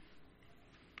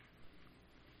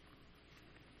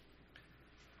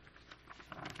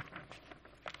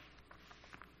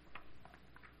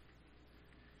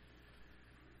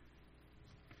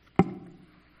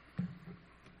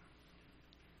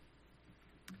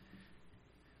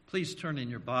Please turn in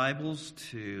your Bibles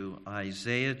to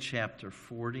Isaiah chapter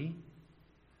 40.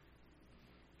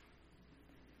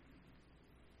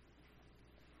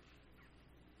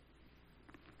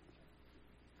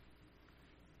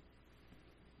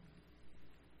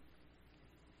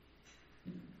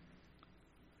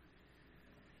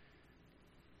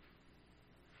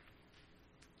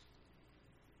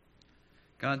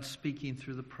 God speaking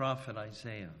through the prophet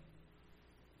Isaiah.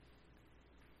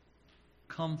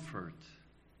 Comfort,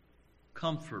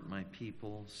 my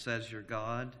people, says your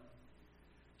God.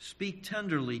 Speak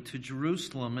tenderly to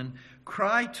Jerusalem and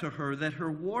cry to her that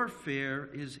her warfare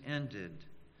is ended,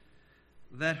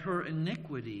 that her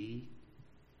iniquity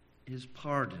is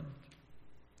pardoned,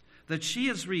 that she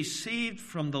has received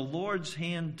from the Lord's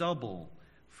hand double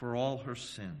for all her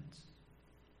sins.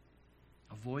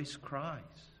 A voice cries,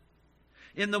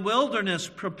 in the wilderness,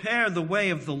 prepare the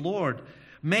way of the Lord.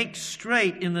 Make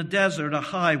straight in the desert a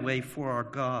highway for our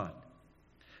God.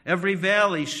 Every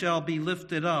valley shall be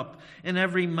lifted up, and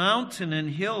every mountain and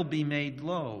hill be made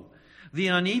low. The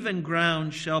uneven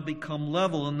ground shall become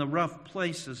level, and the rough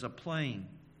places a plain.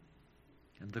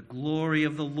 And the glory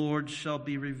of the Lord shall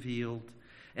be revealed,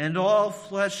 and all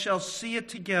flesh shall see it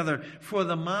together, for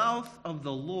the mouth of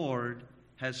the Lord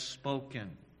has spoken.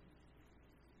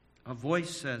 A voice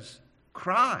says,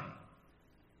 cry.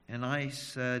 And I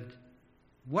said,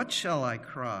 what shall I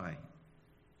cry?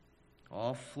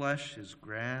 All flesh is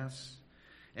grass,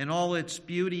 and all its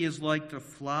beauty is like the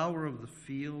flower of the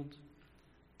field.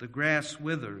 The grass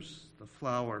withers, the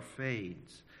flower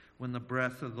fades, when the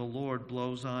breath of the Lord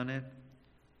blows on it.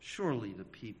 Surely the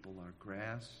people are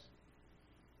grass.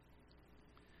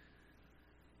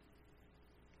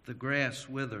 The grass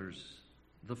withers,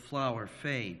 the flower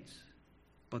fades,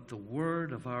 but the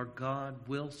word of our God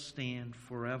will stand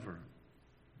forever.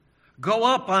 Go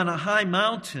up on a high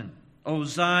mountain, O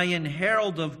Zion,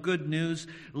 herald of good news.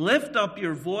 Lift up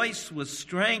your voice with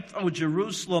strength, O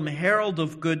Jerusalem, herald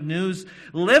of good news.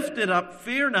 Lift it up,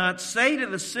 fear not. Say to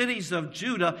the cities of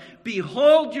Judah,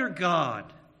 behold your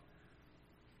God.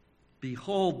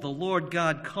 Behold, the Lord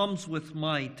God comes with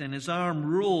might, and his arm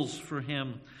rules for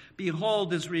him.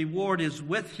 Behold, his reward is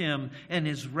with him, and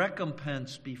his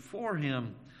recompense before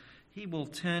him. He will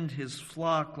tend his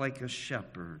flock like a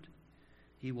shepherd.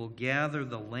 He will gather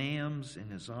the lambs in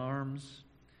his arms.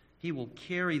 He will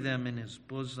carry them in his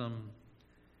bosom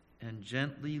and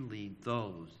gently lead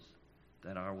those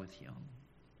that are with young.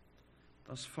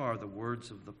 Thus far, the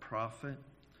words of the prophet.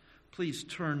 Please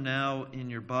turn now in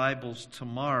your Bibles to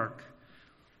Mark,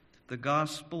 the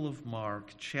Gospel of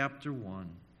Mark, chapter 1.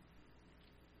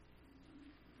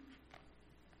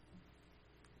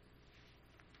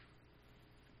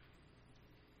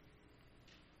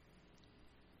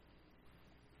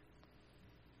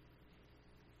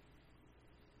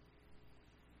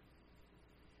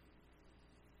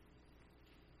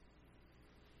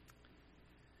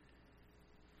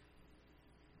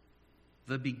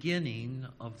 The beginning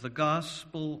of the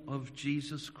gospel of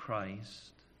Jesus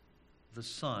Christ, the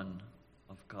Son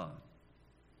of God.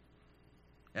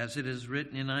 As it is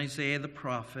written in Isaiah the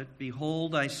prophet,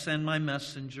 behold, I send my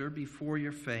messenger before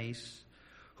your face,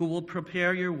 who will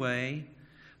prepare your way,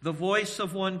 the voice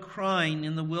of one crying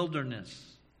in the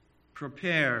wilderness,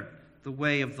 prepare the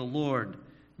way of the Lord,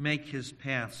 make his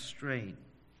path straight.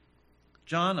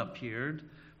 John appeared,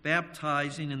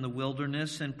 baptizing in the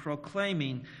wilderness and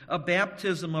proclaiming a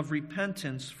baptism of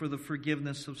repentance for the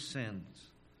forgiveness of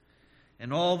sins.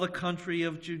 And all the country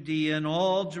of Judea and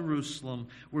all Jerusalem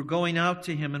were going out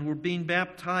to him and were being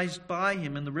baptized by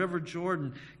him in the river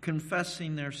Jordan,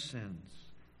 confessing their sins.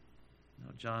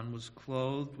 Now John was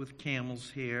clothed with camel's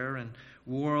hair and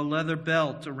wore a leather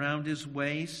belt around his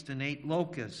waist and ate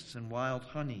locusts and wild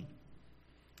honey.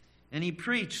 And he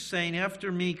preached, saying,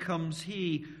 after me comes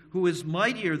he who is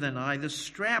mightier than I, the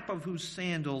strap of whose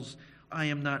sandals I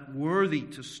am not worthy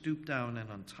to stoop down and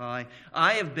untie.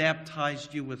 I have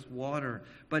baptized you with water,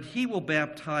 but he will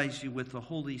baptize you with the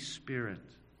Holy Spirit.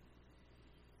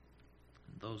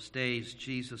 In those days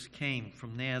Jesus came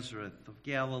from Nazareth of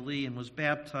Galilee and was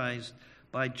baptized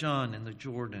by John in the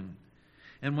Jordan.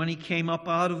 And when he came up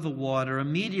out of the water,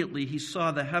 immediately he saw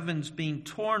the heavens being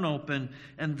torn open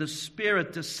and the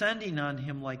Spirit descending on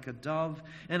him like a dove.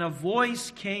 And a voice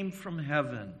came from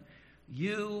heaven,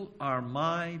 you are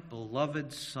my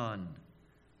beloved Son.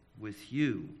 With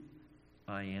you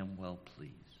I am well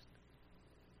pleased.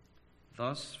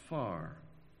 Thus far,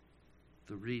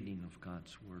 the reading of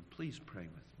God's word. Please pray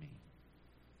with me.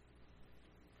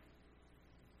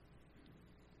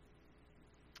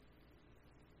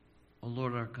 O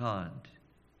Lord our God,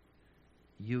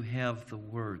 you have the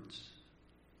words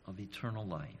of eternal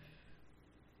life.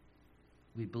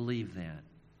 We believe that.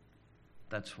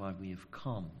 That's why we have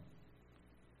come.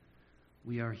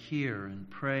 We are here and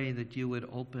pray that you would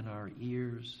open our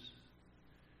ears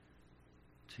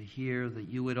to hear, that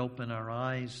you would open our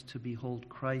eyes to behold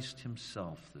Christ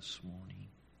himself this morning.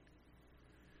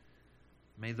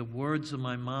 May the words of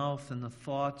my mouth and the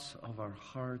thoughts of our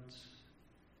hearts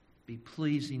be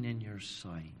pleasing in your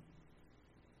sight.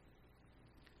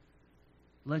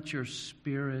 Let your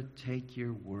Spirit take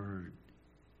your word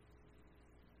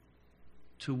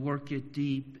to work it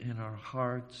deep in our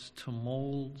hearts, to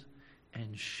mold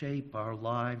and shape our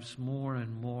lives more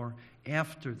and more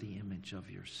after the image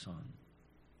of your Son.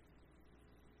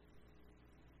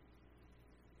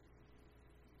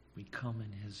 We come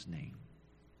in his name.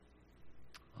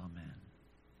 Amen.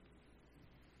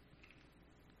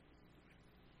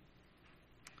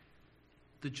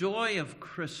 The joy of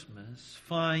Christmas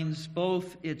finds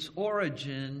both its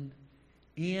origin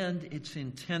and its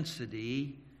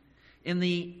intensity in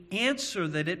the answer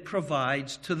that it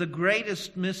provides to the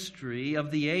greatest mystery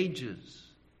of the ages.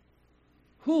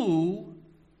 Who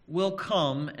will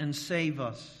come and save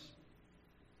us?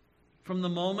 From the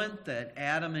moment that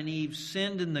Adam and Eve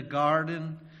sinned in the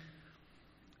garden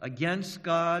against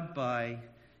God by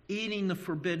eating the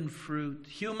forbidden fruit,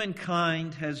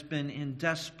 humankind has been in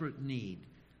desperate need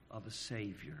of a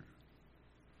Savior.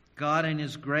 God in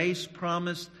his grace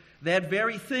promised that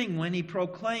very thing when he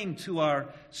proclaimed to our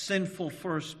sinful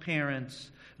first parents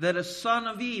that a son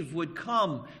of Eve would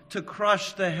come to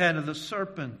crush the head of the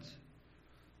serpent.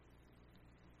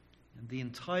 And the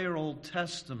entire Old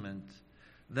Testament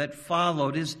that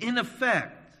followed is in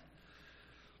effect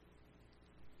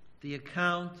the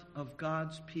account of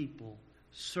God's people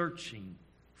searching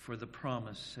for the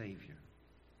promised Savior.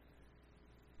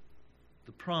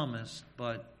 The promised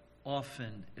but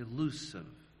often elusive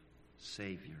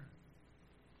Savior.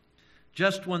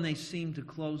 Just when they seem to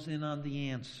close in on the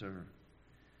answer,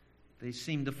 they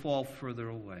seem to fall further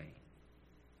away.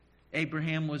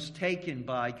 Abraham was taken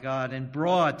by God and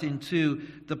brought into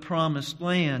the promised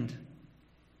land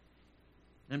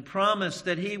and promised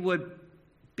that he would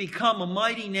become a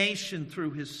mighty nation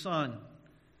through his son.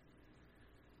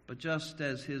 But just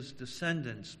as his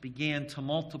descendants began to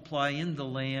multiply in the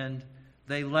land,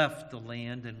 they left the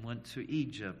land and went to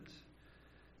Egypt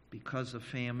because of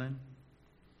famine.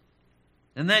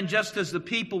 And then just as the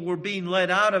people were being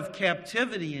led out of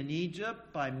captivity in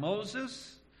Egypt by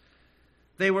Moses,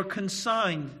 they were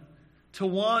consigned to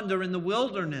wander in the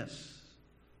wilderness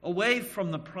away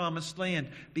from the promised land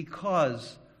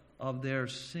because of their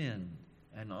sin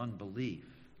and unbelief.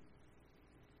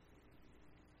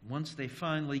 Once they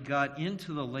finally got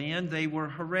into the land, they were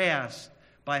harassed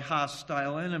by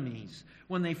hostile enemies.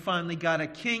 When they finally got a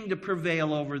king to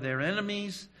prevail over their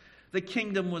enemies, the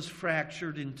kingdom was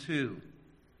fractured in two.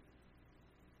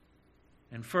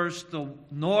 And first the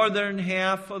northern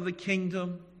half of the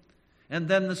kingdom and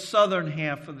then the southern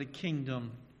half of the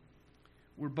kingdom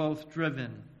were both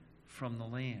driven from the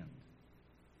land.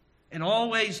 And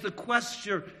always the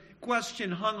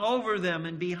question hung over them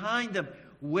and behind them,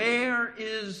 where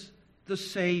is the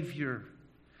Savior?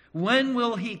 When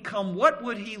will he come? What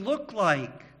would he look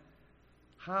like?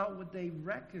 How would they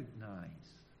recognize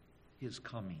his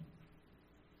coming?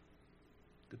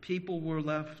 The people were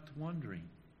left wondering.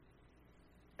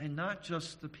 And not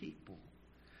just the people,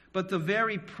 but the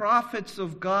very prophets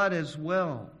of God as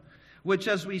well, which,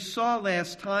 as we saw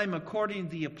last time, according to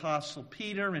the Apostle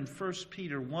Peter in 1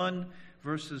 Peter 1,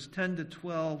 verses 10 to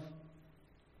 12,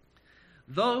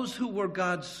 those who were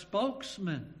God's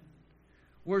spokesmen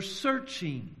were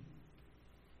searching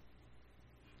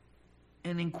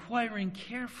and inquiring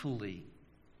carefully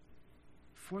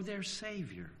for their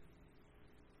Savior,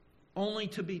 only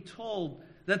to be told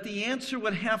that the answer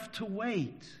would have to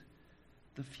wait,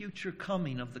 the future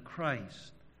coming of the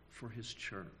Christ for his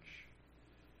church.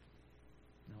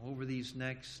 Now, over these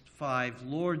next 5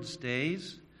 Lord's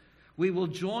Days, we will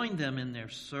join them in their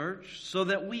search so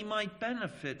that we might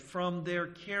benefit from their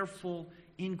careful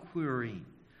inquiry,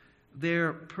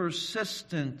 their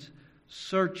persistent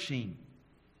searching,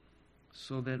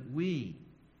 so that we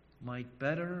might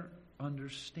better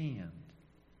understand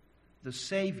the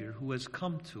Savior who has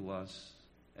come to us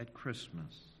at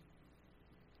Christmas.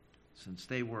 Since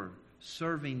they were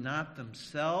serving not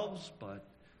themselves, but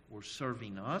were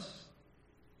serving us,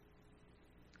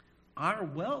 our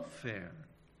welfare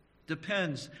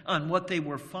depends on what they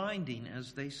were finding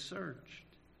as they searched.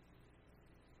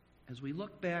 As we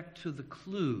look back to the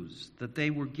clues that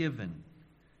they were given,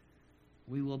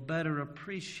 we will better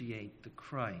appreciate the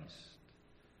Christ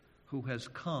who has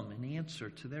come in answer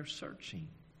to their searching.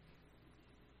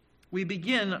 We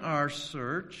begin our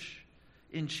search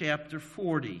in chapter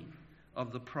 40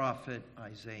 of the prophet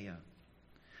Isaiah.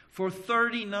 For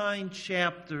 39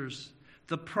 chapters,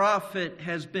 the prophet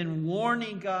has been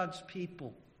warning God's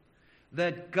people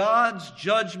that God's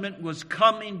judgment was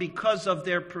coming because of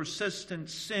their persistent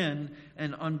sin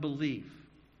and unbelief.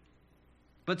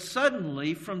 But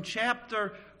suddenly, from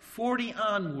chapter 40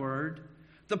 onward,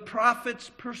 the prophet's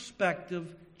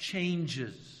perspective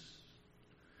changes.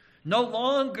 No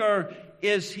longer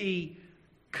is he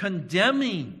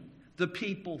condemning the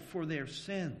people for their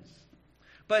sins,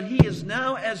 but he is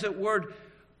now, as it were,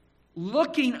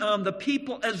 looking on the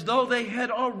people as though they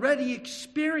had already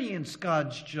experienced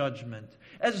God's judgment,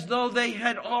 as though they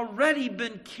had already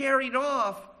been carried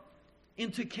off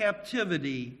into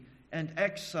captivity and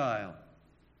exile.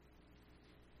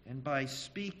 And by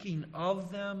speaking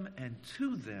of them and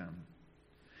to them,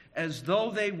 as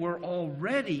though they were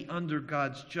already under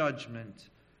God's judgment,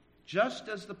 just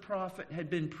as the prophet had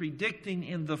been predicting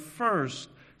in the first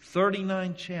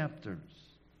 39 chapters,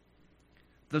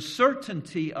 the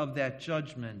certainty of that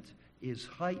judgment is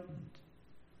heightened.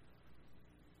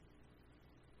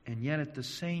 And yet at the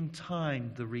same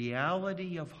time, the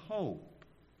reality of hope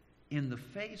in the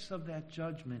face of that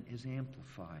judgment is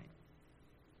amplified.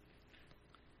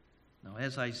 Now,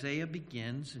 as Isaiah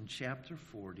begins in chapter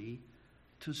 40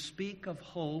 to speak of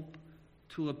hope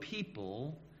to a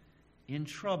people in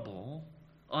trouble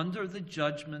under the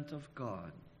judgment of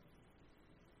God,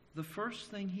 the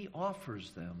first thing he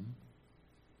offers them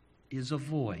is a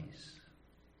voice.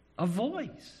 A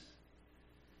voice.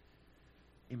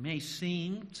 It may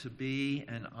seem to be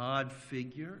an odd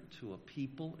figure to a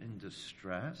people in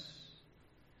distress.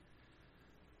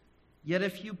 Yet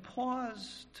if you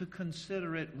pause to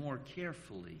consider it more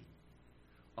carefully,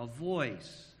 a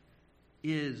voice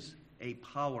is a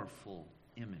powerful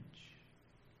image.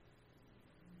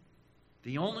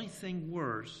 The only thing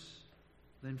worse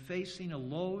than facing a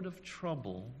load of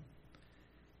trouble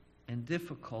and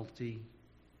difficulty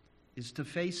is to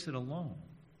face it alone,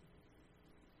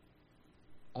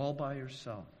 all by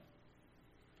yourself.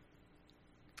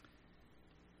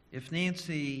 If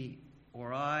Nancy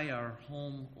or I are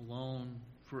home alone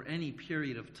for any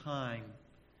period of time,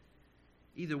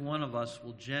 either one of us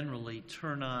will generally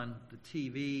turn on the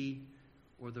TV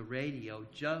or the radio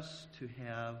just to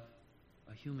have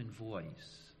a human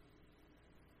voice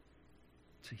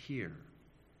to hear.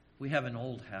 We have an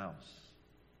old house,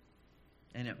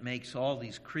 and it makes all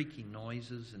these creaking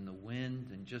noises in the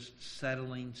wind and just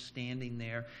settling, standing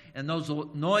there. And those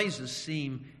noises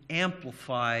seem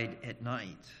amplified at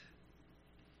night.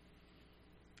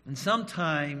 And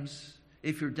sometimes,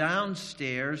 if you're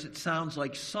downstairs, it sounds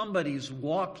like somebody's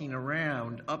walking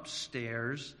around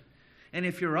upstairs. And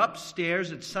if you're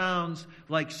upstairs, it sounds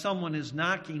like someone is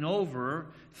knocking over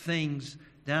things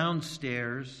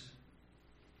downstairs.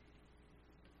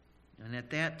 And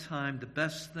at that time, the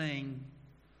best thing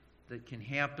that can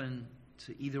happen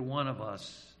to either one of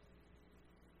us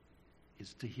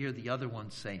is to hear the other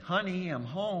one say, "Honey, I'm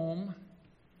home."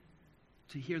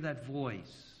 To hear that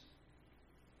voice,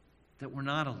 that we're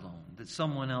not alone, that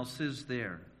someone else is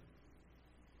there.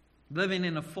 Living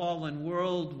in a fallen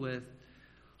world with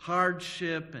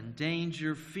hardship and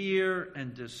danger, fear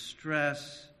and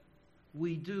distress,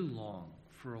 we do long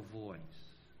for a voice,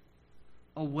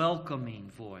 a welcoming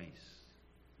voice,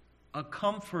 a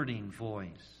comforting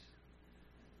voice,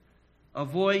 a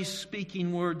voice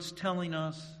speaking words telling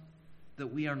us that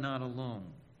we are not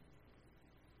alone,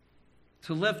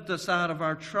 to lift us out of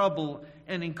our trouble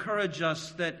and encourage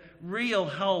us that real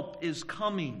help is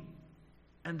coming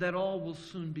and that all will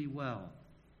soon be well.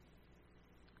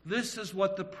 This is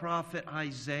what the prophet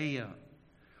Isaiah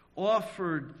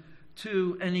offered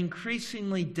to an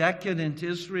increasingly decadent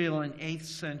Israel in 8th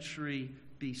century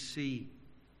BC.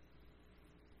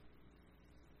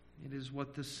 It is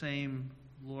what the same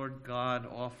Lord God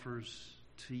offers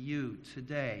to you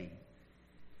today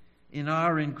in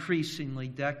our increasingly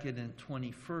decadent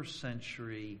 21st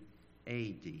century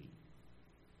AD.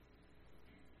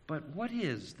 But what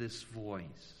is this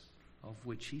voice of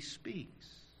which he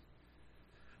speaks?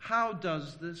 How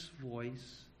does this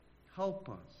voice help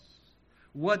us?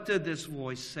 What did this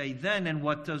voice say then, and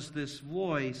what does this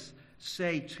voice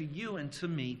say to you and to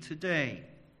me today?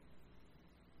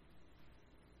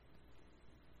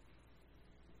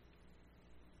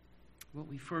 What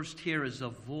we first hear is a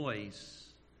voice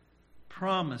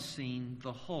promising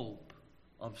the hope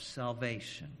of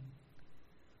salvation.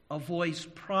 A voice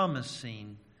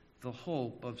promising the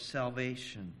hope of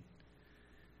salvation.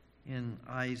 In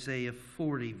Isaiah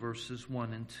 40, verses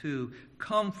 1 and 2,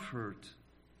 comfort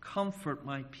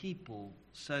my people,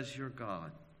 says your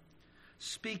God.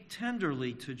 Speak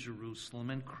tenderly to Jerusalem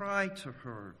and cry to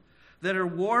her that her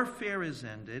warfare is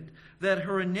ended, that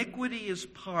her iniquity is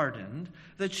pardoned,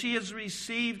 that she has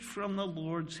received from the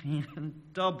Lord's hand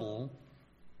double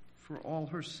for all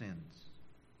her sins.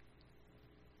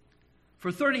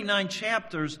 For 39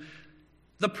 chapters,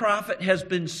 the prophet has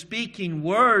been speaking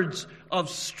words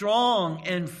of strong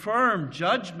and firm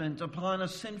judgment upon a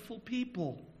sinful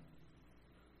people.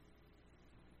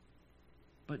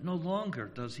 But no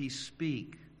longer does he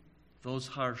speak those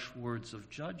harsh words of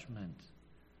judgment.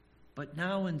 But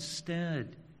now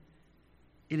instead,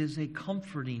 it is a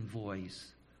comforting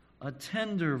voice, a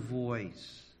tender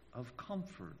voice of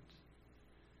comfort.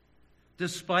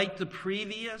 Despite the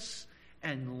previous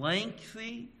and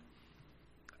lengthy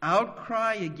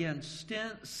outcry against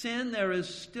sin, there is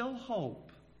still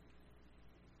hope.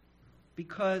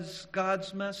 Because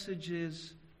God's message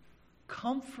is,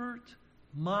 comfort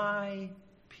my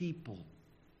people,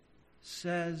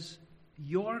 says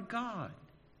your God.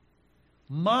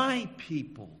 My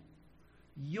people,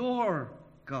 your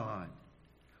God.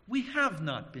 We have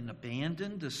not been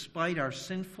abandoned despite our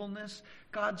sinfulness.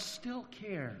 God still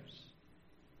cares.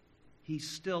 He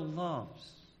still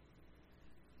loves.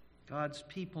 God's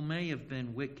people may have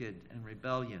been wicked and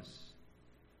rebellious,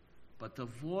 but the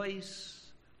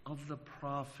voice of the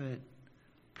prophet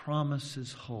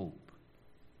promises hope,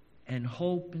 and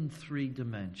hope in three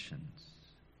dimensions.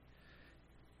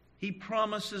 He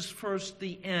promises first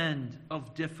the end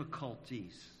of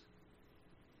difficulties.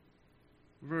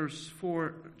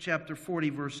 Chapter 40,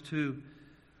 verse 2.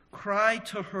 Cry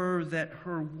to her that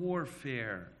her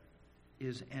warfare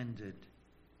is ended.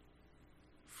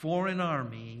 Foreign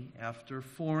army after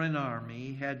foreign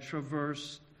army had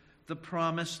traversed the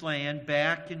promised land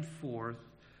back and forth,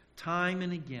 time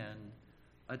and again,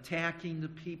 attacking the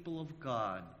people of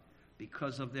God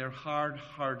because of their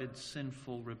hard-hearted,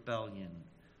 sinful rebellion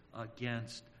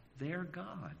against their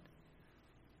God.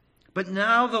 But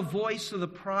now the voice of the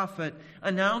prophet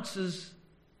announces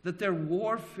that their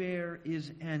warfare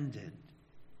is ended.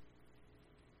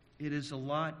 It is a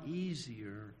lot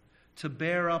easier to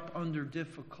bear up under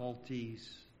difficulties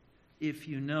if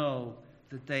you know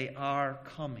that they are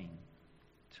coming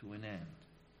to an end.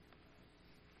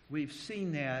 We've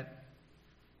seen that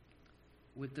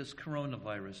with this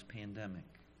coronavirus pandemic.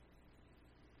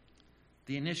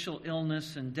 The initial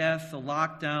illness and death, the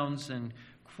lockdowns and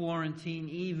quarantine,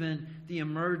 even the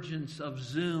emergence of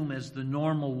Zoom as the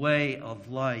normal way of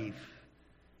life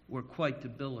were quite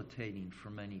debilitating for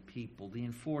many people. The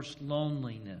enforced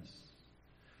loneliness,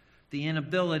 the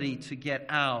inability to get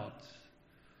out,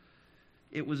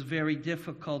 it was very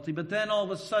difficult. But then all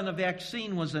of a sudden a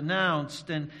vaccine was announced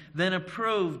and then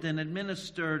approved and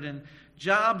administered, and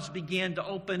jobs began to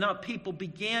open up. People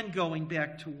began going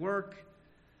back to work.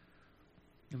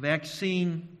 The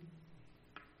vaccine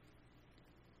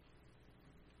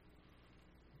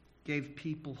gave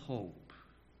people hope.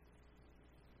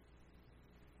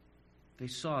 They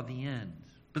saw the end.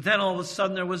 But then all of a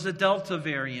sudden there was a Delta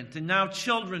variant, and now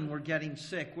children were getting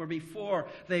sick, where before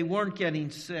they weren't getting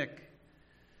sick.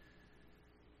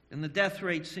 And the death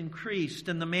rates increased,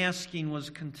 and the masking was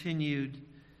continued.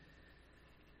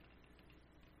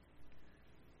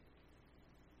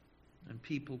 And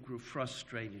people grew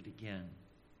frustrated again.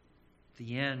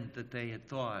 The end that they had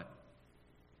thought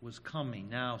was coming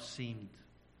now seemed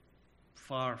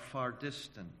far, far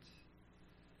distant.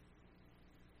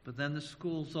 But then the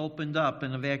schools opened up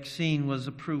and a vaccine was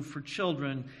approved for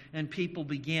children, and people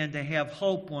began to have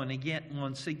hope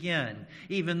once again.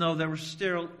 Even though there were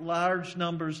still large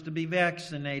numbers to be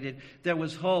vaccinated, there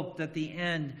was hope that the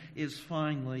end is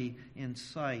finally in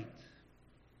sight.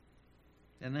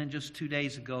 And then just 2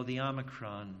 days ago, the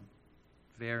Omicron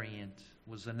variant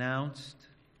was announced.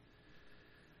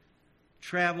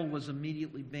 Travel was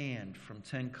immediately banned from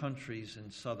 10 countries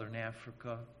in southern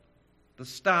Africa. The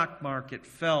stock market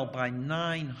fell by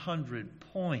 900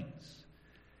 points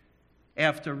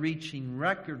after reaching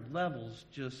record levels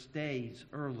just days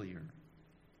earlier.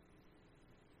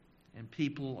 And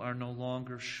people are no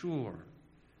longer sure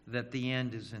that the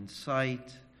end is in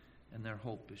sight, and their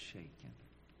hope is shaken.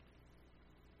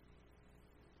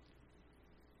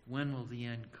 When will the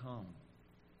end come?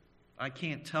 I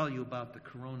can't tell you about the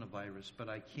coronavirus, but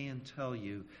I can tell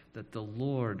you that the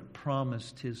Lord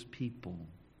promised His people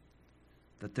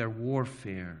that their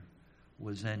warfare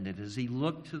was ended. As He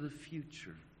looked to the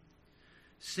future,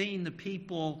 seeing the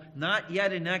people not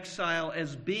yet in exile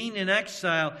as being in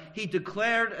exile, He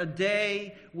declared a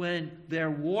day when their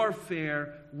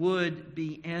warfare would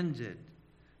be ended,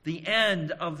 the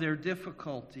end of their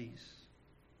difficulties.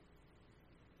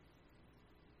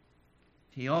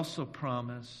 He also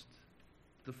promised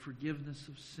the forgiveness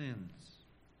of sins.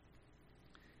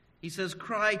 He says,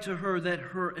 cry to her that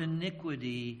her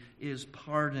iniquity is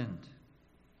pardoned.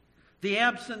 The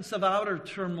absence of outer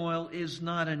turmoil is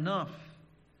not enough.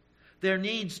 There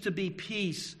needs to be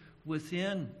peace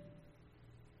within.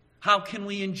 How can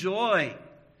we enjoy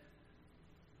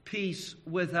peace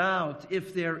without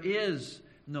if there is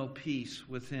no peace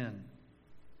within?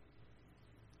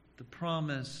 The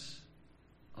promise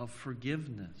of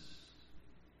forgiveness.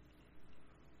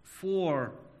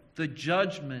 For the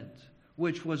judgment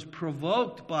which was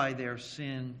provoked by their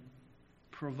sin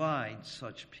provides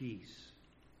such peace.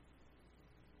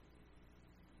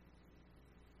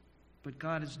 But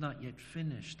God is not yet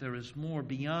finished. There is more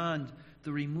beyond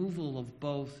the removal of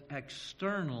both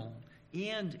external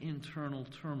and internal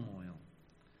turmoil.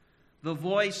 The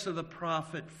voice of the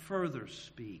prophet further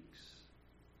speaks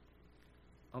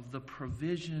of the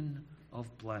provision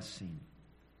of blessing.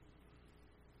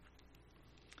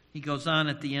 He goes on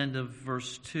at the end of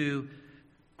verse 2,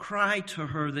 cry to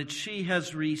her that she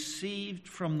has received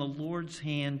from the Lord's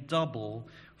hand double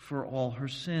for all her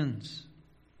sins.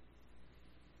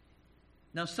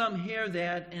 Now some hear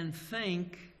that and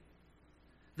think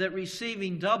that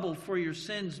receiving double for your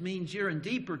sins means you're in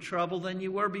deeper trouble than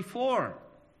you were before,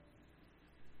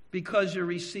 because you're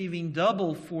receiving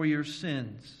double for your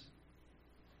sins.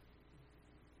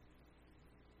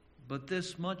 But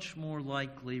this much more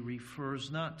likely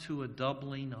refers not to a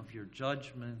doubling of your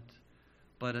judgment,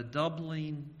 but a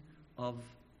doubling of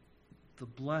the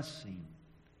blessing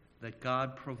that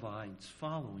God provides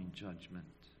following judgment.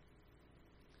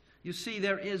 You see,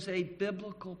 there is a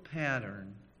biblical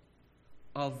pattern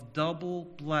of double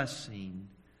blessing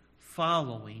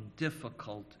following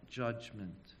difficult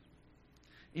judgment.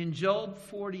 In Job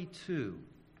 42,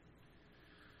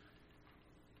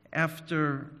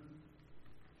 after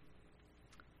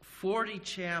 40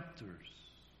 chapters,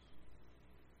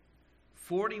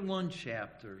 41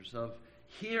 chapters of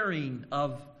hearing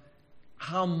of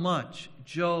how much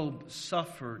Job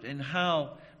suffered and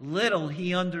how little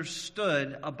he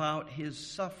understood about his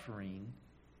suffering,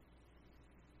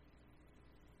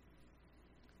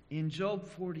 in Job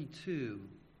 42,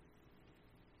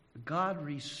 God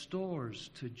restores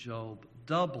to Job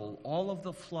double all of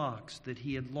the flocks that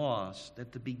he had lost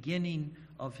at the beginning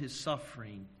of his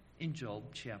suffering in Job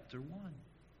chapter 1.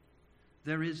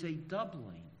 There is a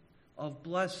doubling of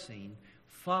blessing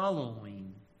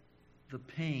following the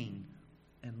pain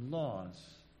and loss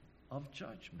of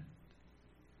judgment.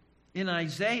 In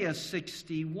Isaiah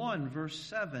 61, verse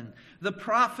 7, the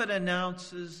prophet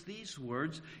announces these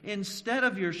words, instead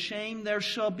of your shame there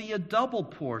shall be a double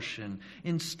portion.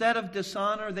 Instead of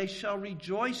dishonor they shall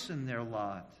rejoice in their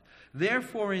lot.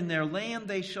 Therefore in their land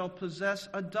they shall possess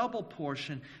a double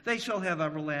portion. They shall have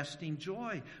everlasting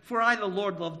joy. For I, the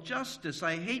Lord, love justice.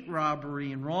 I hate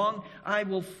robbery and wrong. I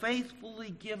will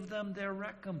faithfully give them their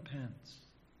recompense.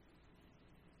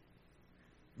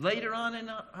 Later on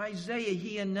in Isaiah,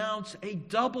 he announced a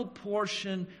double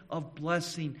portion of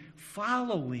blessing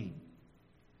following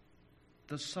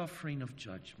the suffering of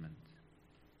judgment.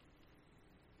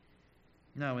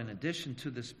 Now, in addition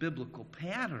to this biblical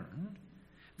pattern,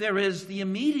 there is the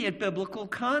immediate biblical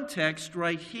context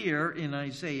right here in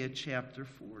Isaiah chapter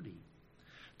 40.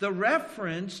 The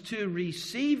reference to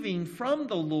receiving from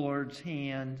the Lord's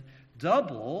hand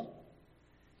double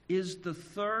is the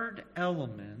third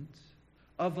element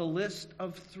of a list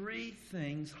of three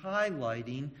things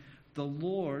highlighting the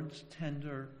Lord's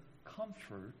tender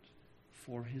comfort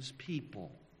for his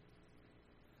people,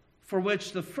 for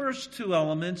which the first two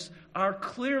elements are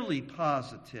clearly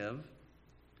positive,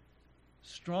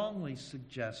 strongly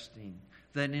suggesting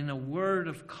that in a word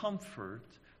of comfort,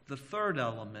 the third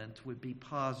element would be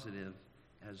positive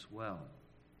as well.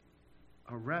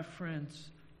 A reference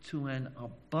to an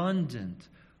abundant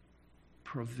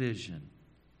provision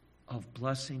of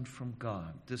blessing from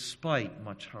God, despite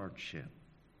much hardship.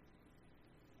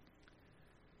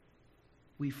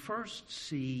 We first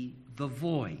see the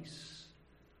voice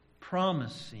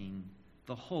promising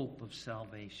the hope of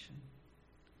salvation.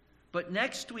 But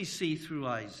next we see through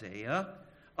Isaiah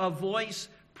a voice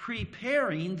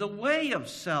preparing the way of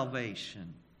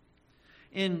salvation.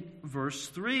 In verse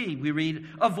 3 we read,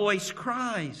 a voice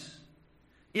cries,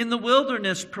 in the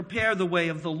wilderness prepare the way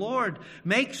of the Lord.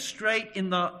 Make straight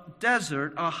in the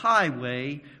desert a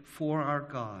highway for our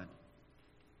God.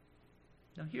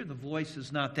 Now here the voice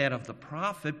is not that of the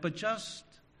prophet, but just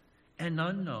an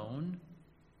unknown,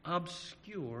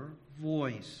 obscure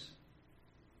voice.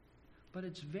 But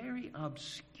its very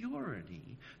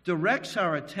obscurity directs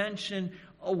our attention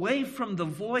away from the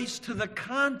voice to the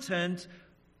content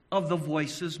of the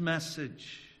voice's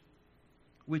message.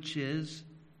 which is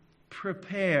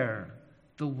prepare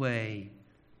the way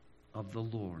of the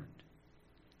Lord.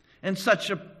 And such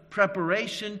a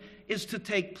preparation is to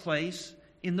take place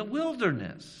in the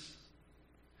wilderness.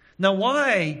 Now,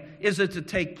 why is it to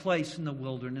take place in the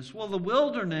wilderness? Well, the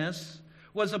wilderness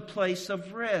was a place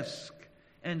of risk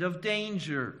and of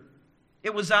danger.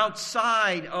 It was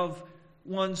outside of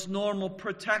one's normal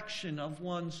protection, of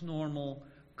one's normal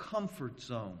comfort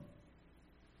zone.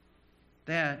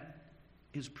 That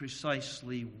is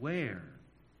precisely where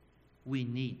we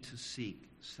need to seek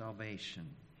salvation.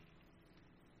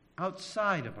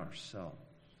 Outside of ourselves,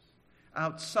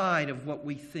 outside of what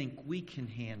we think we can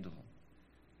handle,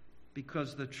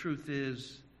 because the truth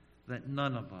is that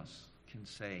none of us can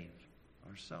save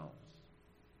ourselves.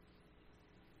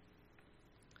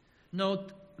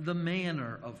 Note the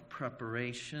manner of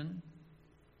preparation.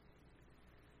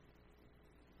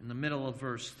 In the middle of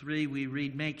verse 3, we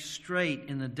read, "Make straight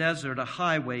in the desert a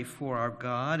highway for our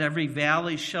God. Every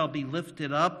valley shall be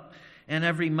lifted up, and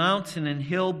every mountain and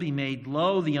hill be made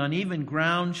low. The uneven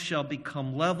ground shall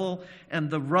become level, and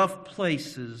the rough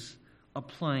places a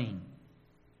plain."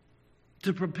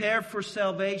 To prepare for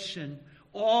salvation,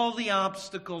 all the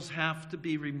obstacles have to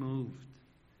be removed.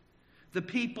 The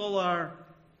people are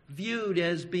viewed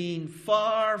as being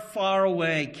far, far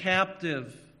away,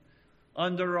 captive,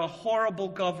 under a horrible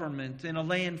government in a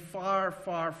land far,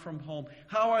 far from home.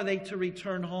 How are they to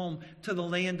return home to the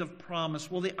land of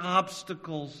promise? Well, the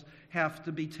obstacles have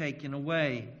to be taken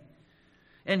away.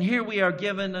 And here we are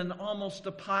given an almost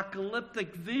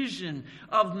apocalyptic vision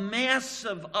of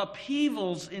massive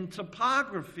upheavals in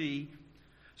topography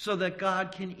so that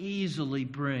God can easily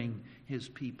bring His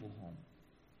people home.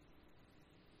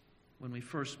 When we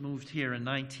first moved here in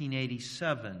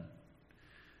 1987,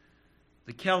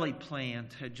 the Kelly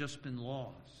plant had just been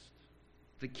lost.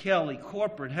 The Kelly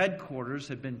corporate headquarters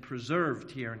had been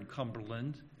preserved here in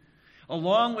Cumberland,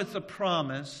 along with the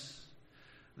promise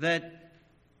that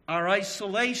our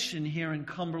isolation here in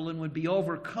Cumberland would be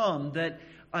overcome, that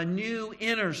a new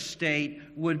interstate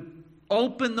would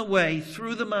open the way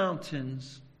through the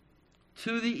mountains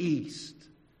to the east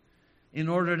in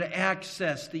order to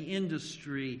access the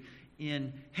industry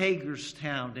in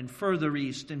Hagerstown and further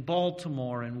east in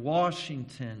Baltimore and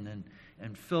Washington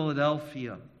and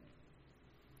Philadelphia.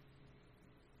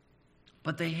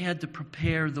 But they had to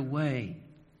prepare the way.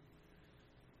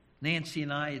 Nancy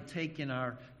and I had taken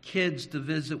our kids to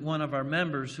visit one of our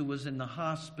members who was in the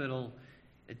hospital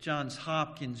at Johns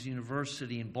Hopkins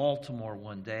University in Baltimore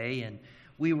one day, and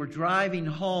we were driving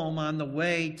home on the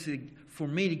way for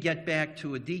me to get back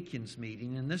to a deacons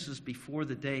meeting, and this is before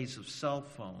the days of cell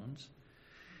phones.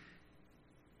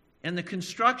 And the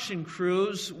construction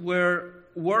crews were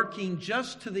working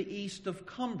just to the east of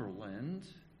Cumberland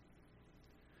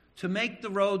to make the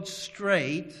road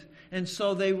straight, and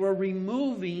so they were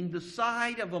removing the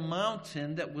side of a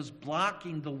mountain that was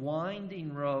blocking the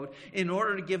winding road in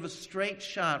order to give a straight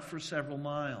shot for several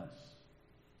miles.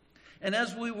 And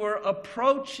as we were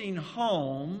approaching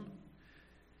home,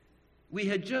 we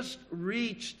had just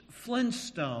reached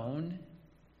Flintstone,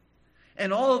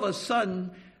 and all of a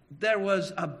sudden there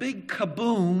was a big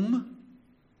kaboom,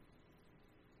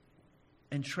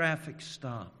 and traffic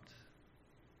stopped.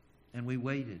 And we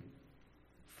waited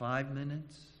 5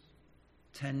 minutes,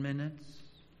 10 minutes,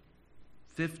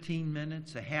 15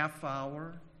 minutes, a half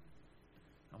hour.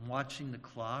 I'm watching the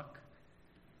clock.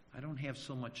 I don't have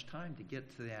so much time to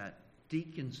get to that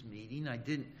deacons meeting.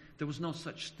 There was no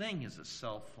such thing as a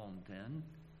cell phone then.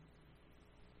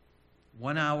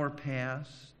 1 hour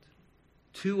passed,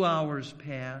 2 hours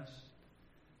passed,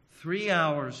 3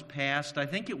 hours passed. I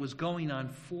think it was going on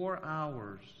 4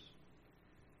 hours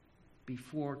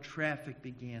before traffic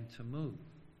began to move.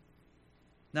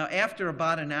 Now, after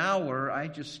about an hour, I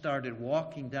just started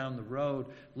walking down the road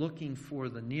looking for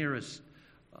the nearest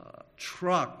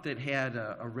truck that had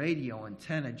a radio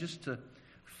antenna just to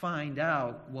find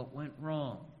out what went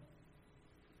wrong.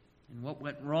 And what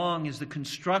went wrong is the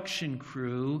construction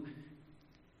crew,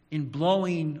 in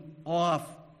blowing off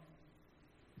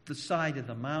the side of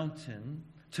the mountain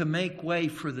to make way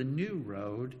for the new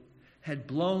road, had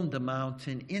blown the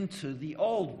mountain into the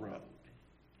old road.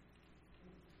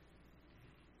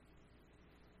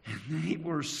 And they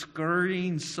were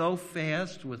scurrying so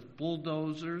fast with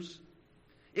bulldozers.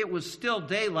 It was still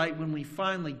daylight when we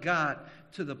finally got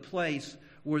to the place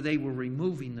where they were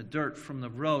removing the dirt from the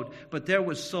road. But there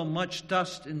was so much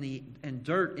dust and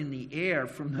dirt in the air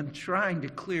from them trying to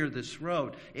clear this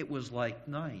road. It was like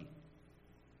night.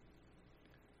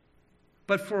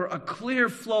 But for a clear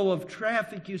flow of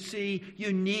traffic, you see,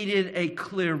 you needed a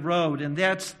clear road. And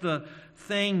that's the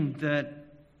thing that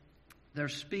they're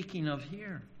speaking of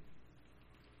here.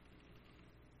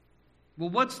 Well,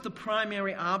 what's the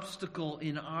primary obstacle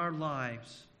in our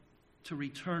lives to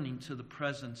returning to the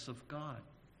presence of God?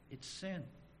 It's sin.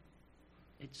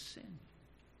 It's sin.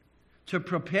 To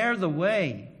prepare the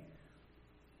way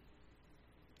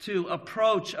to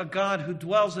approach a God who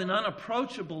dwells in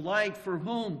unapproachable light, for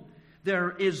whom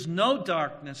there is no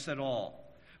darkness at all,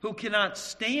 who cannot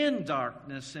stand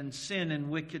darkness and sin and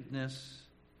wickedness.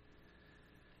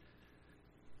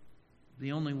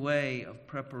 The only way of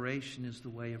preparation is the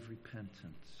way of repentance.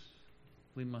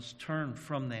 We must turn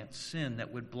from that sin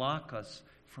that would block us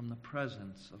from the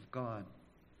presence of God.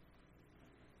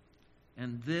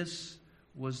 And this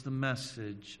was the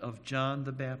message of John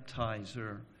the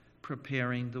Baptizer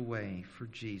preparing the way for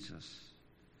Jesus.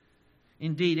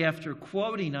 Indeed, after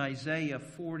quoting Isaiah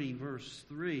 40, verse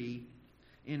 3,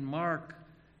 in Mark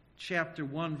chapter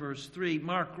 1, verse 3,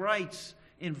 Mark writes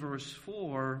in verse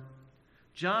 4,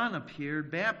 John appeared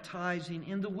baptizing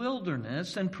in the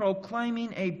wilderness and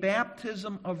proclaiming a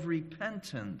baptism of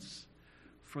repentance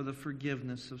for the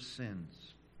forgiveness of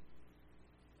sins.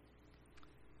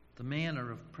 The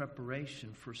manner of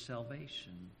preparation for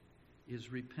salvation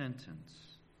is repentance.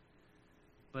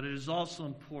 But it is also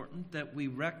important that we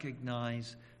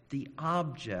recognize the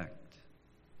object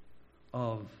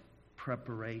of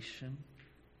preparation.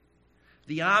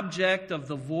 The object of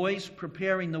the voice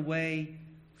preparing the way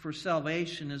for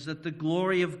salvation is that the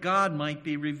glory of God might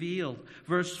be revealed.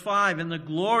 Verse 5, and the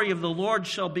glory of the Lord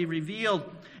shall be revealed,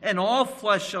 and all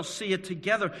flesh shall see it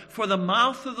together, for the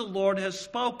mouth of the Lord has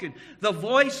spoken. The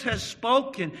voice has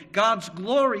spoken. God's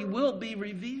glory will be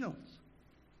revealed.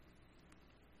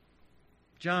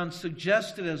 John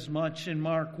suggested as much in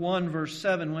Mark 1, verse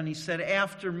 7, when he said,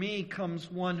 after me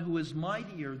comes one who is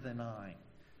mightier than I,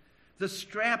 the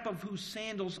strap of whose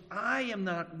sandals I am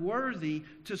not worthy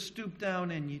to stoop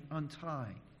down and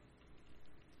untie.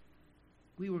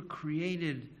 We were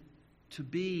created to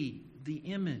be the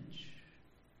image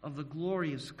of the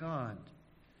glorious God,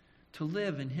 to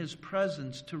live in His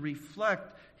presence, to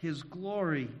reflect His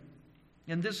glory.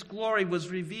 And this glory was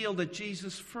revealed at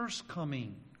Jesus' first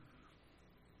coming,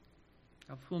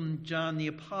 of whom John the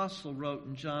Apostle wrote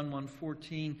in John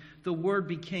 1:14, the Word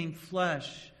became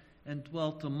flesh and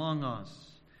dwelt among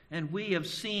us. And we have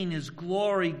seen His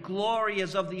glory, glory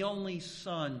as of the only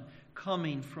Son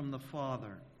coming from the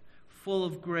Father, full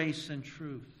of grace and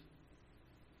truth.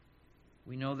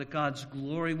 We know that God's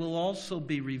glory will also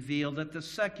be revealed at the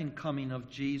second coming of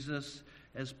Jesus,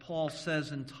 as Paul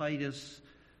says in Titus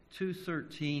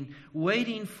 2:13,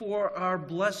 waiting for our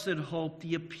blessed hope,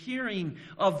 the appearing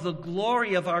of the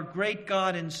glory of our great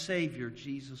God and Savior,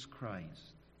 Jesus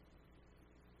Christ.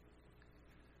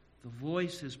 The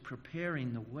voice is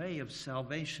preparing the way of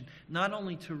salvation, not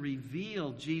only to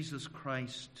reveal Jesus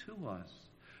Christ to us,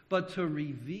 but to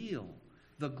reveal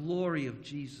the glory of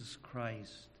Jesus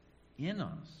Christ in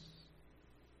us.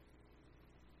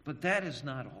 But that is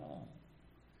not all.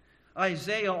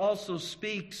 Isaiah also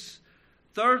speaks,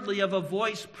 thirdly, of a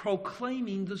voice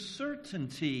proclaiming the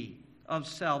certainty of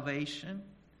salvation.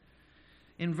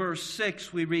 In verse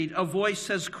 6 we read, a voice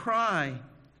says, cry.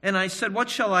 And I said, what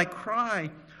shall I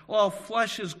cry? All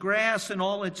flesh is grass, and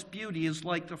all its beauty is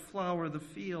like the flower of the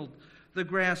field. The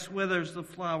grass withers, the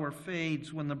flower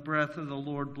fades when the breath of the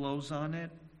Lord blows on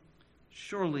it.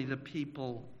 Surely the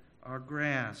people are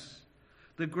grass.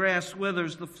 The grass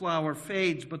withers, the flower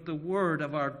fades, but the word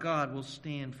of our God will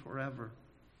stand forever.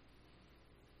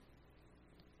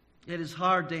 It is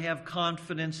hard to have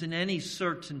confidence in any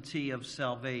certainty of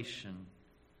salvation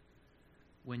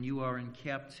when you are in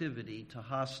captivity to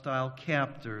hostile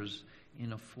captors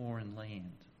in a foreign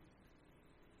land.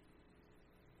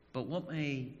 But what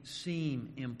may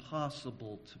seem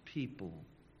impossible to people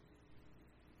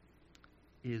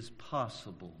is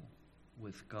possible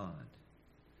with God.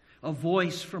 A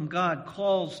voice from God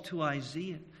calls to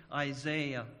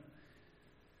Isaiah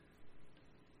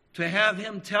to have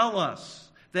him tell us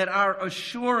that our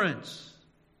assurance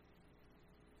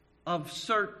of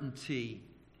certainty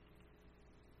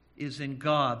is in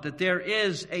God, that there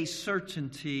is a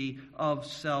certainty of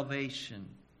salvation.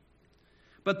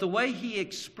 But the way he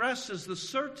expresses the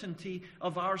certainty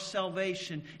of our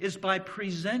salvation is by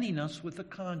presenting us with a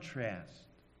contrast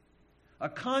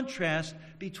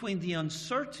between the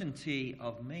uncertainty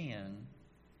of man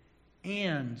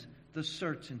and the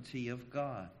certainty of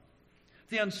God.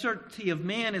 The uncertainty of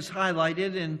man is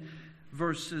highlighted in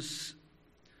verses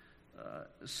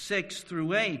 6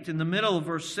 through 8. In the middle of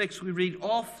verse 6, we read,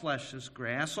 all flesh is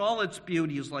grass. All its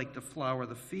beauty is like the flower of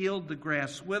the field. The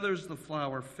grass withers, the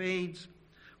flower fades.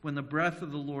 When the breath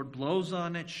of the Lord blows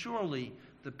on it, surely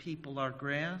the people are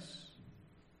grass.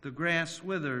 The grass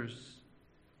withers,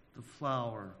 the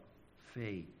flower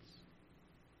fades.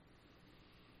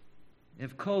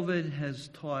 If COVID has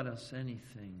taught us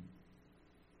anything,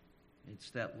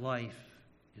 it's that life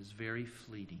is very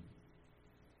fleeting.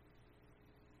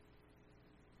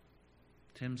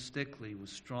 Tim Stickley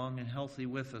was strong and healthy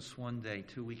with us one day.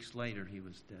 2 weeks later, he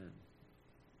was dead.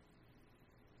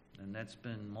 And that's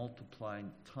been multiplied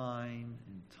time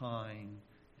and time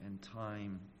and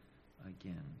time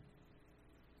again.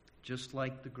 Just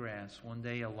like the grass, one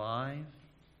day alive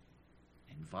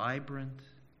and vibrant,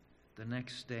 the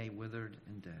next day withered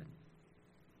and dead.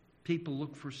 People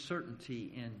look for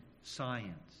certainty in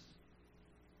science.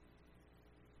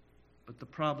 But the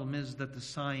problem is that the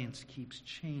science keeps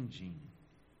changing.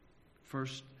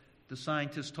 First, the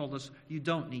scientists told us you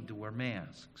don't need to wear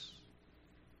masks.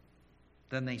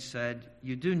 Then they said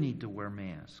you do need to wear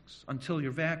masks until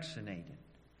you're vaccinated.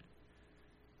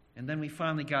 And then we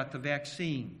finally got the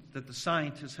vaccine that the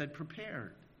scientists had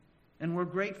prepared. And we're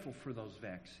grateful for those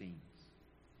vaccines.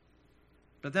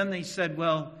 But then they said,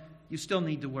 well, you still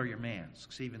need to wear your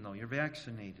masks even though you're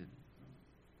vaccinated.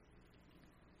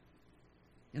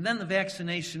 And then the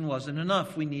vaccination wasn't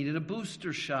enough. We needed a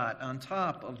booster shot on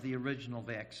top of the original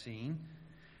vaccine.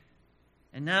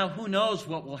 And now who knows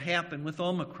what will happen with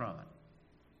Omicron.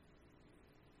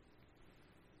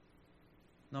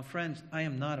 Now, friends, I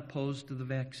am not opposed to the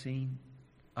vaccine.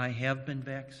 I have been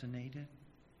vaccinated.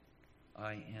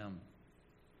 I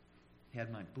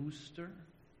had my booster.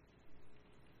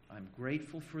 I'm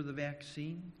grateful for the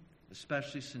vaccine,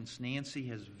 especially since Nancy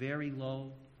has very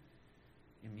low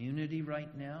immunity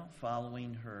right now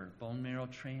following her bone marrow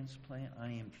transplant.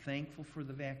 I am thankful for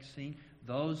the vaccine.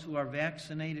 Those who are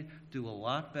vaccinated do a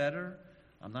lot better.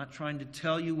 I'm not trying to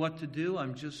tell you what to do.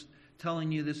 I'm just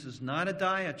telling you this is not a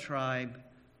diatribe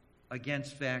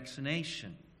against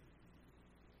vaccination.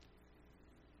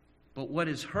 But what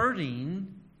is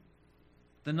hurting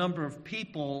the number of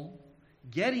people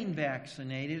getting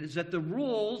vaccinated is that the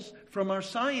rules from our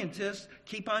scientists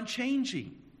keep on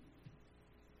changing.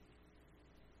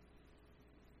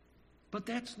 But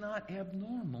that's not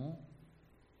abnormal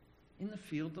in the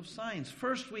field of science.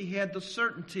 First, we had the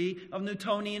certainty of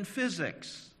Newtonian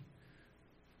physics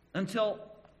until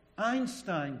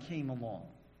Einstein came along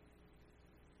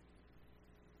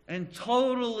and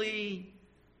totally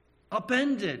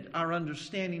upended our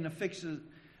understanding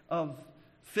of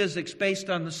physics based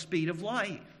on the speed of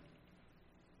light.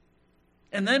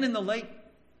 And then in the late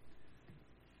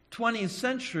 20th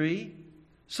century,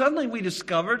 suddenly we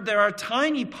discovered there are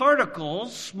tiny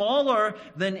particles, smaller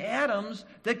than atoms,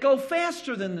 that go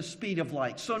faster than the speed of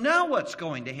light. So now what's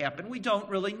going to happen? We don't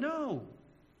really know.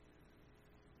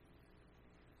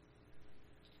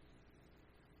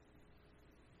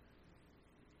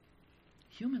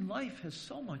 Human life has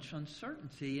so much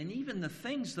uncertainty, and even the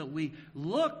things that we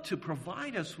look to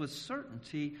provide us with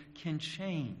certainty can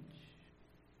change.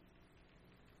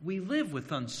 We live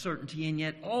with uncertainty, and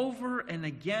yet over and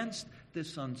against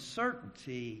this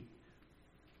uncertainty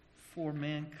for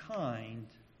mankind,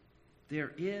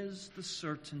 there is the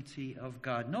certainty of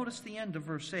God. Notice the end of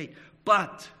verse 8.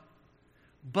 But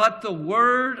the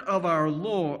word of our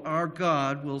Lord, our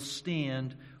God, will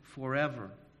stand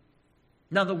forever.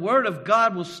 Now, the word of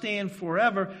God will stand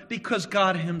forever because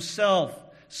God himself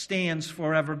stands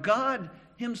forever. God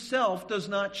himself does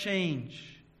not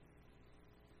change.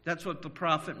 That's what the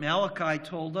prophet Malachi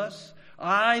told us.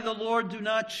 I, the Lord, do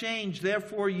not change.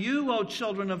 Therefore, you, O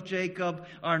children of Jacob,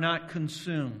 are not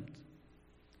consumed.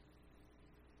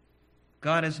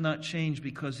 God has not changed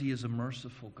because he is a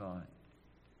merciful God.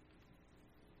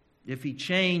 If he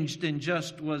changed and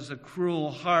just was a cruel,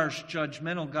 harsh,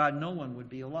 judgmental God, no one would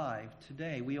be alive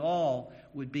today. We all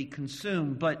would be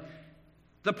consumed. But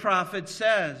the prophet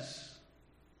says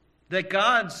that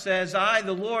God says, I,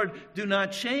 the Lord, do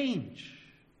not change.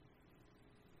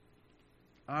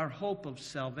 Our hope of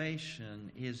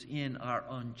salvation is in our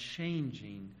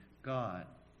unchanging God.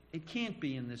 It can't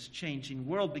be in this changing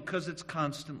world because it's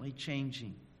constantly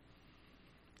changing.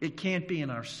 It can't be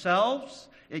in ourselves.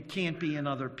 It can't be in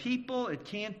other people. It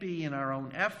can't be in our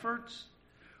own efforts.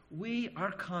 We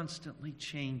are constantly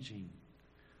changing.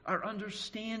 Our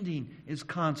understanding is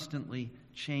constantly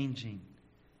changing.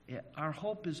 Our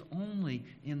hope is only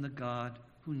in the God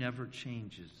who never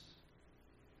changes,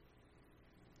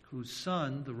 whose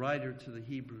Son, the writer to the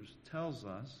Hebrews tells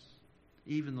us,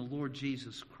 even the Lord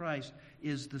Jesus Christ,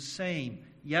 is the same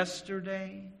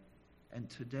yesterday and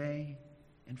today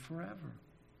and forever.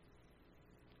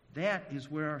 That is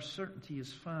where our certainty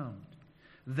is found.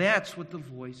 That's what the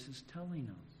voice is telling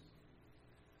us.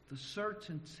 The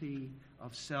certainty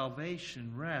of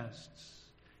salvation rests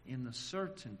in the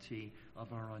certainty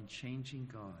of our unchanging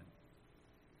God.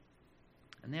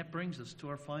 And that brings us to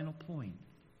our final point.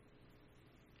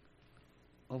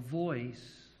 A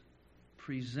voice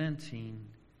presenting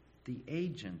the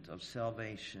agent of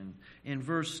salvation. In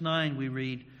verse 9 we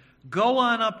read, "Go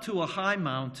on up to a high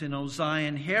mountain, O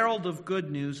Zion, herald of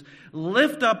good news.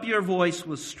 Lift up your voice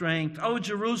with strength. O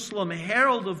Jerusalem,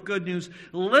 herald of good news.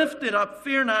 Lift it up,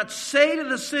 fear not. Say to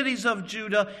the cities of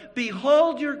Judah,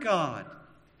 behold your God.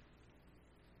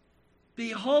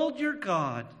 Behold your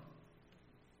God.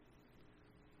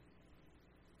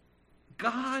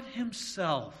 God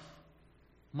himself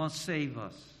must save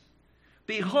us.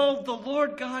 Behold, the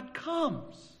Lord God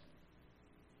comes.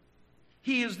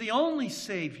 He is the only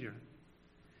Savior.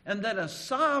 And that a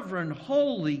sovereign,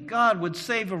 holy God would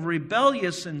save a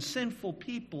rebellious and sinful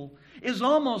people is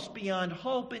almost beyond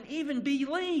hope and even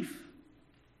belief.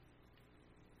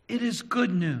 It is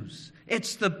good news.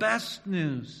 It's the best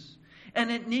news. And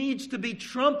it needs to be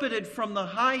trumpeted from the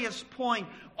highest point.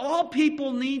 All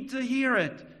people need to hear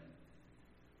it.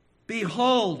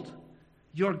 Behold,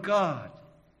 your God.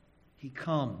 He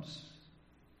comes.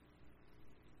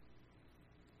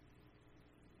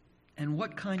 And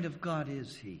what kind of God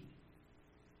is he?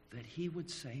 That he would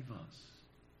save us.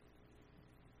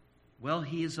 Well,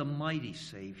 he is a mighty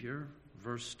Savior.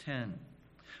 Verse 10.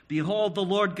 Behold, the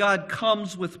Lord God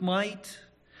comes with might,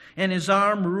 and his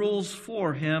arm rules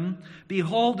for him.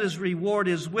 Behold, his reward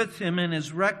is with him, and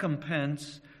his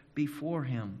recompense before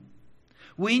him.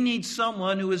 We need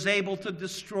someone who is able to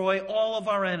destroy all of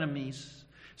our enemies.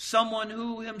 Someone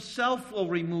who himself will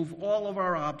remove all of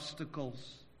our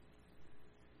obstacles.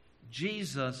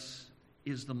 Jesus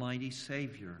is the mighty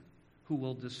Savior who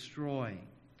will destroy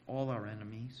all our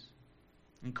enemies.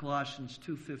 In Colossians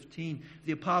 2:15,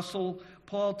 the Apostle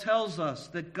Paul tells us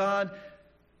that God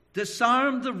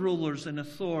disarmed the rulers and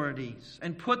authorities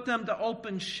and put them to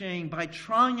open shame by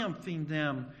triumphing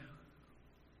them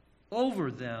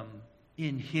over them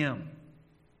in him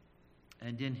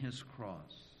and in his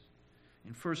cross.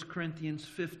 In 1 Corinthians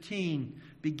 15,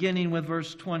 beginning with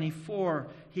verse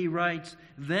 24, he writes,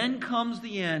 "Then comes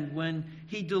the end when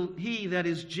he, that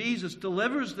is Jesus,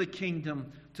 delivers the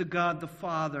kingdom to God the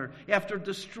Father, after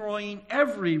destroying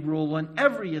every rule and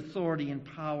every authority and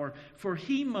power. For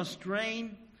he must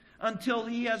reign until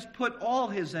he has put all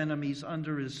his enemies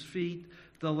under his feet.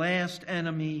 The last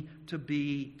enemy to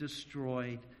be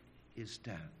destroyed is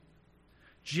death."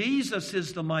 Jesus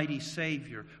is the mighty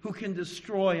Savior who can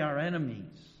destroy our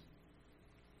enemies.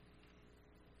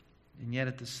 And yet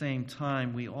at the same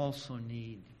time, we also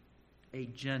need a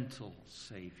gentle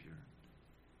Savior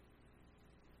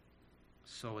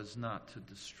so as not to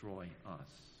destroy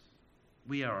us.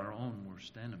 We are our own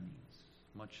worst enemies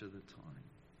much of the time.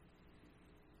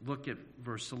 Look at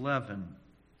verse 11.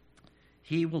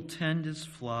 "He will tend his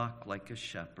flock like a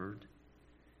shepherd.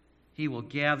 He will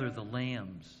gather the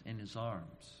lambs in his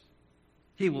arms.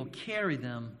 He will carry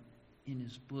them in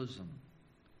his bosom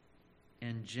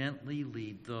and gently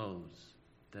lead those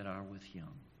that are with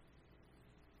young."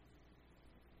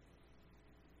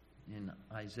 In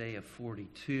Isaiah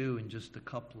 42, in just a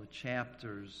couple of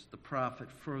chapters, the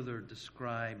prophet further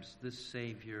describes this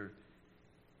Savior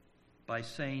by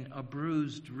saying, "A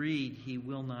bruised reed he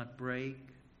will not break,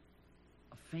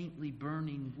 a faintly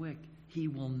burning wick he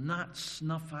will not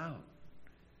snuff out.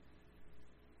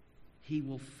 He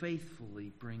will faithfully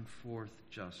bring forth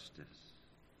justice."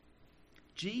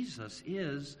 Jesus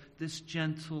is this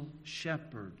gentle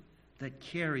shepherd that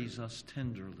carries us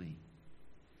tenderly.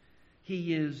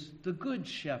 He is the good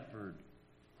shepherd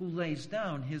who lays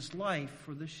down his life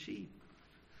for the sheep,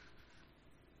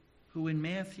 who in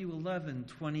Matthew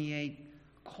 11:28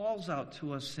 calls out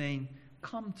to us saying,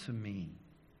 "Come to me,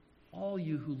 all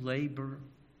you who labor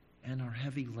and are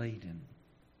heavy laden,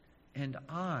 and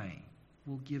I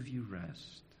will give you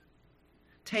rest.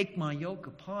 Take my yoke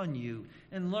upon you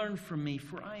and learn from me,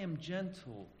 for I am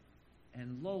gentle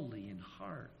and lowly in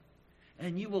heart,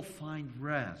 and you will find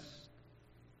rest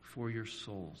for your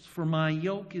souls. For my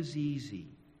yoke is easy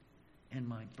and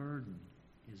my burden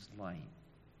is light."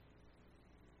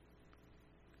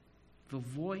 The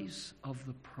voice of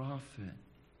the prophet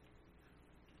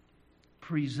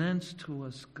presents to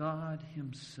us God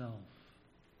himself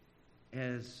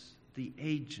as the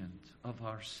agent of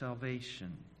our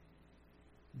salvation.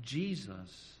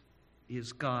 Jesus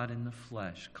is God in the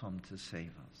flesh come to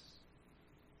save us.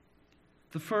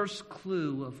 The first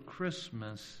clue of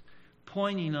Christmas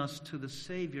pointing us to the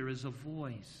Savior is a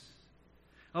voice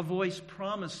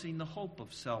promising the hope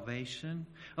of salvation,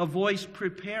 a voice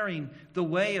preparing the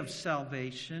way of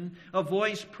salvation, a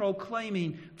voice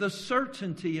proclaiming the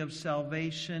certainty of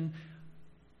salvation,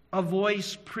 a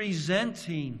voice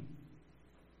presenting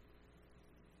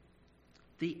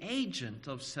the agent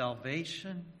of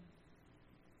salvation,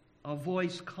 a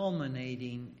voice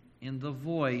culminating in the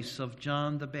voice of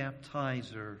John the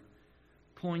Baptizer,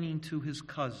 pointing to his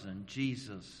cousin,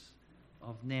 Jesus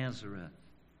of Nazareth,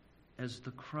 as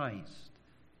the Christ,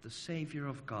 the Savior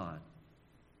of God.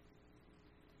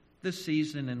 This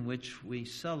season in which we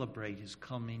celebrate his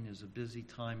coming is a busy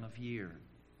time of year,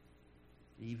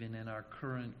 even in our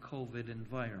current COVID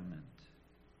environment.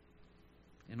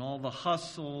 In all the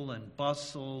hustle and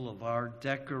bustle of our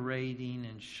decorating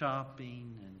and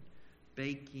shopping and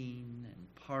baking and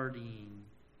partying,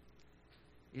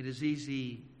 it is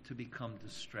easy to become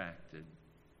distracted.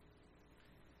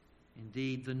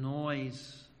 Indeed, the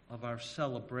noise of our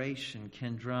celebration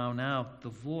can drown out the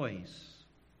voice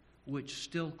which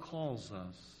still calls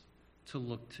us to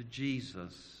look to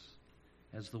Jesus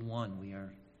as the one we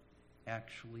are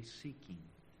actually seeking.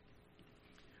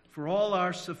 For all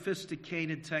our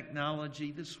sophisticated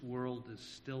technology, this world is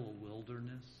still a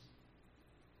wilderness,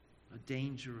 a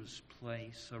dangerous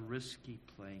place, a risky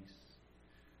place,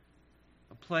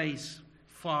 a place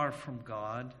far from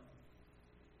God.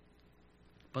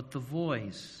 But the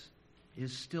voice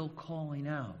is still calling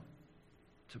out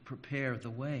to prepare the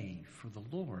way for the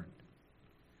Lord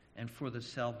and for the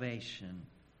salvation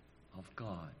of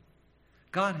God.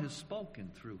 God has spoken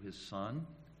through his Son.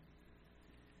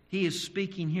 He is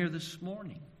speaking here this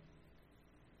morning.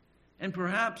 And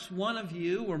perhaps one of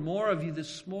you or more of you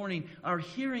this morning are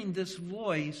hearing this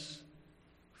voice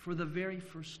for the very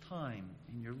first time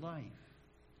in your life.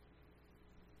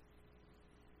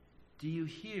 Do you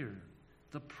hear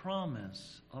the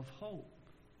promise of hope?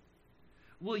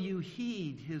 Will you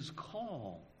heed his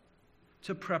call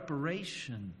to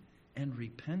preparation and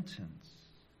repentance?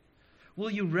 Will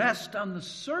you rest on the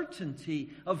certainty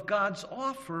of God's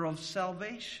offer of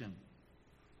salvation?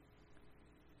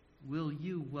 Will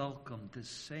you welcome the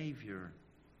Savior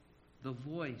the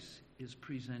voice is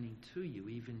presenting to you,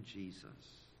 even Jesus?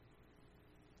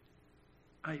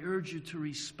 I urge you to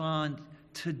respond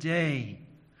today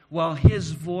while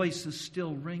his voice is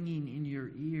still ringing in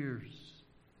your ears,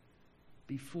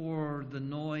 before the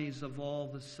noise of all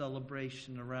the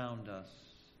celebration around us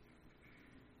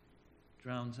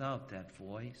drowns out that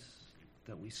voice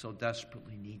that we so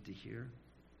desperately need to hear.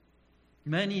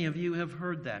 Many of you have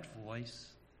heard that voice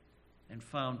and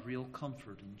found real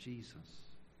comfort in Jesus.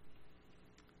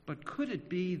 But could it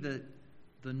be that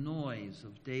the noise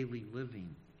of daily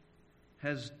living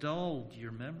has dulled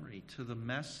your memory to the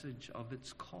message of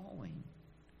its calling?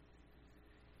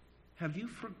 Have you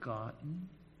forgotten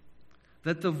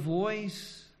that the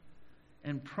voice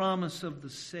and promise of the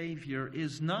Savior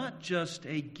is not just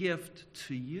a gift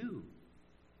to you,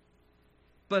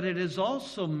 but it is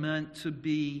also meant to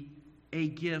be a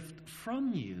gift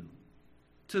from you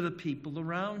to the people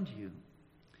around you?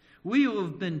 We who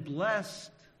have been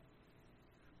blessed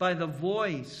by the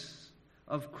voice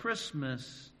of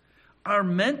Christmas are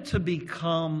meant to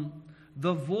become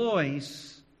the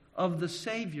voice of the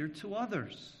Savior to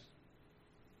others.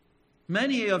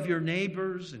 Many of your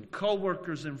neighbors and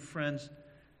co-workers and friends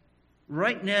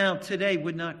right now, today,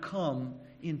 would not come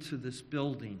into this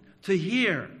building to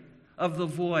hear of the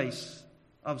voice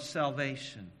of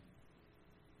salvation.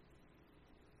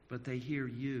 But they hear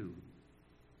you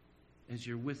as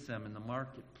you're with them in the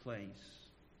marketplace,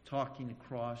 talking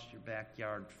across your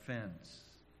backyard fence,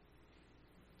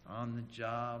 on the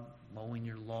job, mowing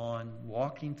your lawn,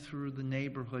 walking through the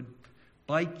neighborhood,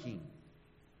 biking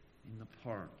in the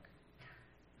park.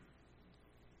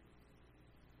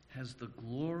 Has the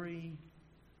glory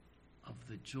of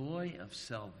the joy of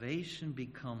salvation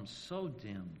become so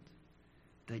dimmed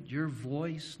that your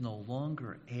voice no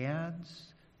longer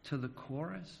adds to the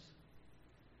chorus?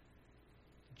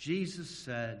 Jesus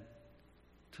said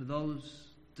to those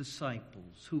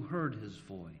disciples who heard his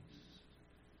voice,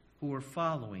 who were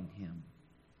following him,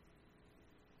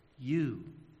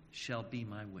 "You shall be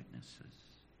my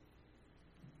witnesses."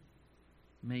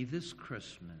 May this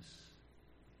Christmas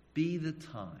be the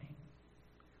time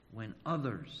when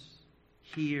others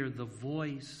hear the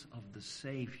voice of the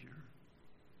Savior,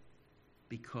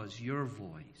 because your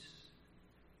voice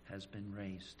has been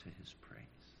raised to his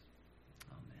praise.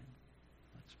 Amen.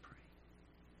 Let's pray.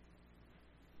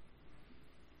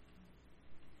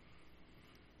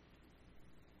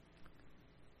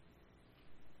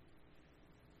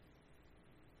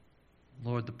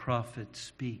 Lord, the prophet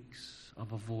speaks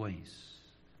of a voice.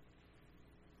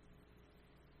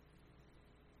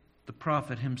 The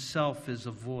prophet himself is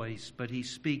a voice, but he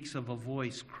speaks of a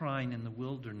voice crying in the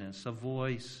wilderness, a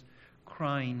voice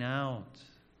crying out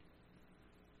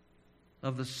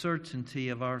of the certainty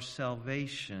of our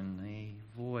salvation,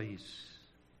 a voice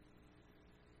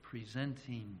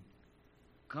presenting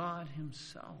God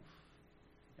Himself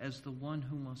as the one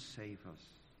who must save us.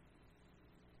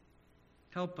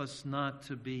 Help us not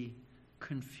to be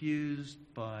confused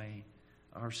by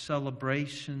our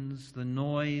celebrations, the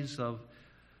noise of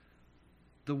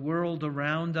the world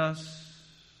around us,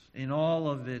 in all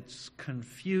of its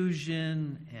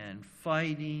confusion and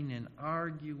fighting and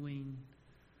arguing.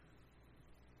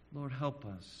 Lord, help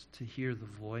us to hear the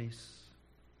voice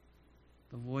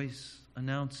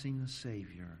announcing the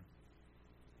Savior.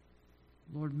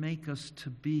 Lord, make us to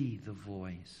be the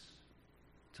voice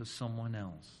to someone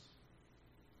else,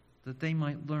 that they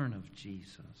might learn of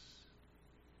Jesus,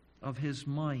 of His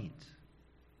might,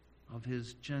 of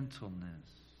His gentleness,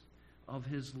 of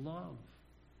His love,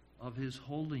 of His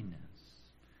holiness.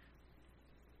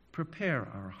 Prepare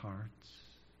our hearts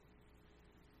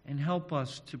and help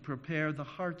us to prepare the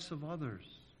hearts of others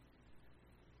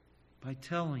by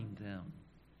telling them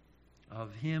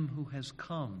of Him who has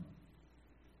come,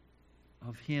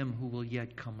 of Him who will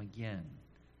yet come again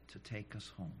to take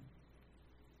us home.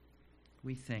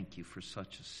 We thank You for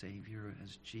such a Savior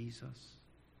as Jesus.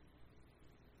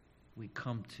 We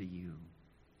come to You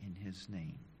in His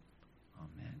name.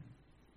 Amen.